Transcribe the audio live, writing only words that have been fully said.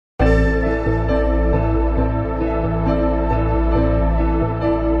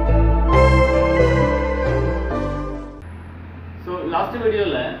video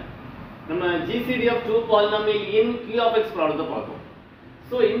la நம்ம GCD of two polynomial in Q of x ப்ராப்ளத்தை பார்த்தோம்.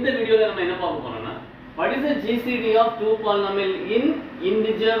 So இந்த வீடியோல நம்ம என்ன பார்க்க போறோம்னா what is the GCD of two polynomial in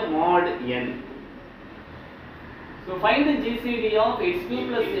integer mod n. So find the GCD of x cube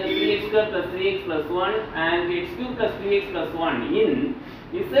plus 3x square plus 3x plus 1 and x cube plus 3x plus 1 in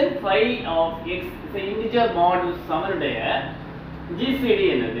Z5 of x is an integer mod சமனுடைய GCD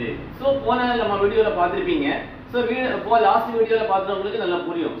என்னது. So போன நம்ம வீடியோல பார்த்திருப்பீங்க. So last வீடியோல பார்த்தவங்களுக்கு நல்லா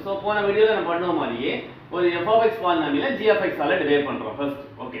புரியும். So போன வீடியோல நம்ம பண்ண மாதிரியே ஒரு f of x பாலினாமியல g of x ஆல டிவைட் பண்றோம் first.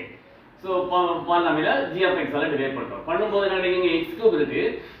 Okay. So பாலினாமியல g of x ஆல டிவைட் பண்றோம். பண்ணும்போது என்ன இங்க x cube இருக்கு.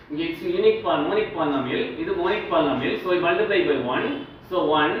 இங்க x யூனிக் மோனிக் பாலினாமியல். இது monic polynomial. So multiply by 1. So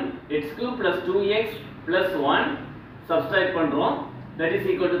 1 x cube plus 2x plus 1 subtract பண்றோம். That is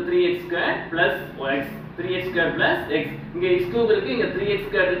equal to 3x square plus x. 3x square plus x. இங்க x cube இருக்கு, இங்க 3x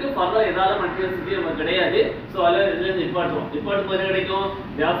square இருக்கு. Formula ஏதாவது multiplicity நமக்கு கிடையாது. So அதனால இதுல நிப்பாட்டுறோம். நிப்பாட்டும்போது என்ன கிடைக்கும்?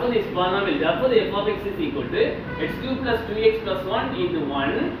 therefore this polynomial, therefore the f of x is equal to x cube plus 2x plus 1 into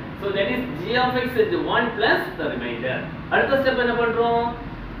 1. So that is g of x into 1 plus the remainder. அடுத்த step என்ன பண்றோம்?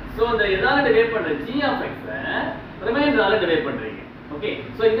 சோ இந்த எதால டிவைட் பண்ற g of x ரிமைண்டரால டிவைட் பண்றீங்க. Okay.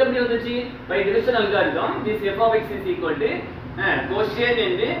 So இது எப்படி வந்துச்சு? by division algorithm this f of x is equal to quotient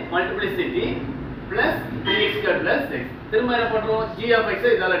into multiplicity plus 3x square plus x. திரும்ப என்ன பண்றோம்? g of x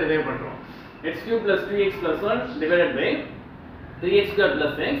இதால டிவைட் பண்றோம். x cube plus 2x plus 1 divided by 3x square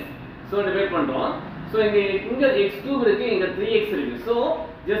plus x. So divide பண்றோம். So இங்க x cube இருக்கு, இங்க 3x இருக்கு. So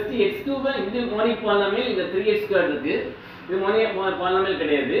just x cube இந்த மோனிக் பாலினாமியல், இங்க 3x square இருக்கு. இது மோனிக் பாலினாமியல்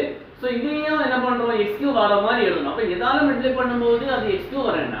கிடையாது. So இதையும் என்ன பண்றோம்? x cube வர மாதிரி எழுதணும். அப்ப எதால மல்டிப்ளை பண்ணும்போது அது x cube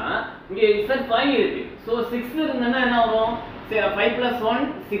வரேன்னா இங்க z5 இருக்கு. So 6 இருந்தா என்ன வரும்? 5 plus 1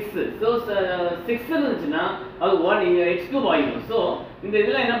 6. So 6 இருந்துச்சுன்னா அது 1 இங்க x cube ஆயிடும். So இந்த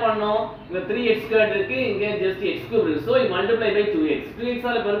இதுல என்ன பண்ணனும்? இங்க 3x squared இருக்கு, இங்க just x cube இருக்கு. So multiply by 2x. 2x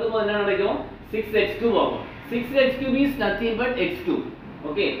ஆல பெருக்கும்போது என்ன நடக்கும்? 6x cube ஆகும். 6x cube is nothing but x cube.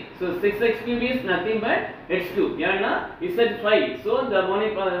 Okay. So 6x cube is nothing but x cube. ஏன்னா z5. So the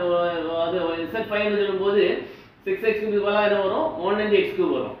monic அது z5 ன்னு சொல்லும்போது 6x cube பதிலா என்ன வரும்? 1 and x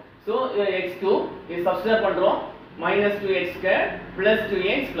cube வரும். So x cube is substitute பண்றோம். minus 2x square plus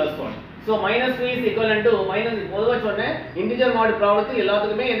 2x plus 1. So minus 2 is equivalent to minus பொதுவா சொன்னேன் integer mod ப்ராப்ளத்துக்கு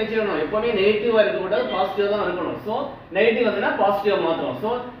எல்லாத்துக்குமே என்ன செய்யணும்? எப்பவுமே நெகட்டிவா இருக்க கூடாது, பாசிட்டிவா தான் இருக்கணும். So நெகட்டிவ் வந்தா பாசிட்டிவா மாத்துறோம். So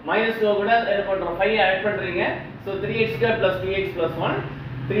minus 2 கூட என்ன பண்றோம்? 5 ஆட் பண்றீங்க. So 3x square plus 2x plus 1,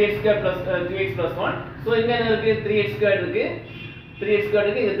 3x square plus 2x plus 1. So இங்க என்ன இருக்கு? 3x square இருக்கு, 3x square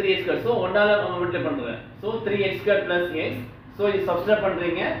இருக்கு, இங்க 3x square. So 1 ஆல மல்டிப்ளை பண்றேன். So 3x square plus x. So இது சப்ஸ்டிட்யூட்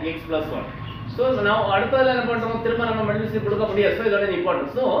பண்றீங்க x plus 1. So now அடுத்ததுல என்ன பண்றோம்? திரும்ப நம்ம மல்டிப்ளிசிட்டி கொடுக்க முடியாது. So இதோட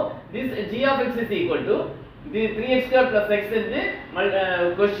important. So this g of x is equal to the 3x square plus x into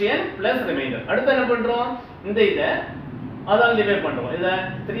quotient plus remainder. அடுத்து என்ன பண்றோம்? இந்த இத அதால டிவைட் பண்றோம். இத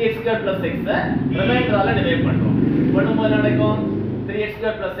 3x square plus x ரிமைண்டரால divide பண்றோம். பண்ணும்போது என்ன நடக்கும்? 3x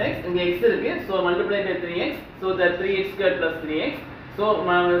square plus x இங்க x இருக்கு. So multiply by 3x. So that 3x square plus 3x. So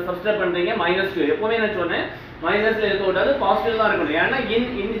substitute பண்றீங்க -2. எப்பவுமே என்ன சொன்னேன்? மைனஸ்ல இருக்க கூடாது, பாசிட்டிவ் தான் இருக்கணும். ஏன்னா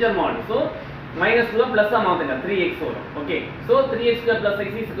integer mod. So -2 plus மாத்துங்க 3x வரும். Okay. So 3x square plus x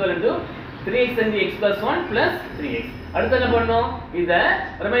is equal to 3x and x plus 1 plus 3x. அடுத்து என்ன பண்ணோம்? இத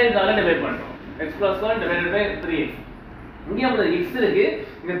ரிமைண்டரால டிவைட் பண்றோம். x plus 1 divided by 3x. இங்க நமக்கு x இருக்கு,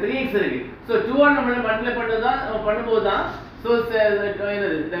 இங்க 3x இருக்கு. So 2 ஆல் நம்ம மல்டிப்ளை பண்ணும்போது தான் so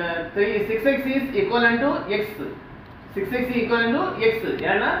 6x is equivalent to x. 6x is equivalent to x.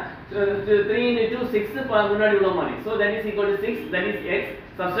 ஏன்னா 3 into 6 முன்னாடி உள்ள மாதிரி. So that is equal to 6, that is x.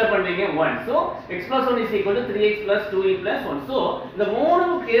 Substitute பண்றீங்க 1. So x plus 1 is equal to 3x plus 2e plus 1. So இந்த மூணு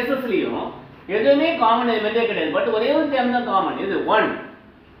கேसेसலயும் எதுவுமே common எலிமெண்டே கிடையாது. But ஒரே ஒரு டேர்ம் தான் காமன். இது 1.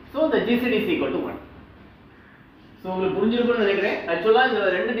 So the GCD is equal to 1. So உங்களுக்கு புரிஞ்சிருக்கும்னு நினைக்கிறேன். ஆக்சுவலா இந்த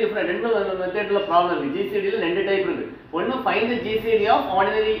ரெண்டு மெத்தட்ல ப்ராப்ளம் இருக்கு. GCD ல ரெண்டு டைப் இருக்கு. ஒன்னு find the GCD of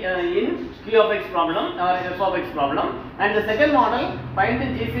ordinary in Q of x problem or f of x problem, and the second model find the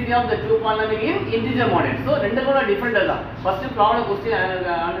GCD of the two polynomial in integer model. So ரெண்டு கூட different தான். First problem question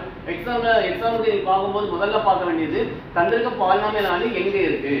எக்ஸாம்க்கு பாக்கும்போது முதல்ல பார்க்க வேண்டியது தந்திருக்க polynomial ஆனது எங்க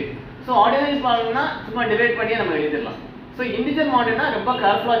இருக்கு. So ordinary ப்ராப்ளம்னா சும்மா டிவைட் பண்ணி நம்ம எழுதிடலாம். So integer model ரொம்ப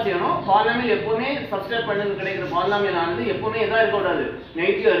கேர்ஃபுல்லா செய்யணும். பாலினாமியல் எப்பவுமே சப்ஸ்டிட்யூட் பண்ணது கிடைக்கிற பாலினாமியல் ஆனது எப்பவுமே எதா இருக்க கூடாது,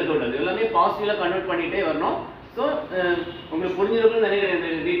 நெகட்டிவா இருக்க கூடாது. எல்லாமே பாசிட்டிவா கன்வர்ட் பண்ணிட்டே வரணும். So உங்களுக்கு புரிஞ்சிருக்கும்னு நினைக்கிறேன்.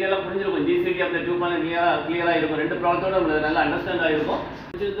 இந்த டீடைலா புரிஞ்சிருக்கும். GCD of the two polynomial கிளியரா இருக்கும். ரெண்டு ப்ராப்ளத்தோட உங்களுக்கு நல்லா அண்டர்ஸ்டாண்ட் ஆயிருக்கும்.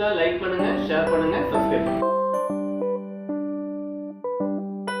 பிடிச்சிருந்தா லைக் பண்ணுங்க, ஷேர் பண்ணுங்க, சப்ஸ்கிரைப் பண்ணுங்க.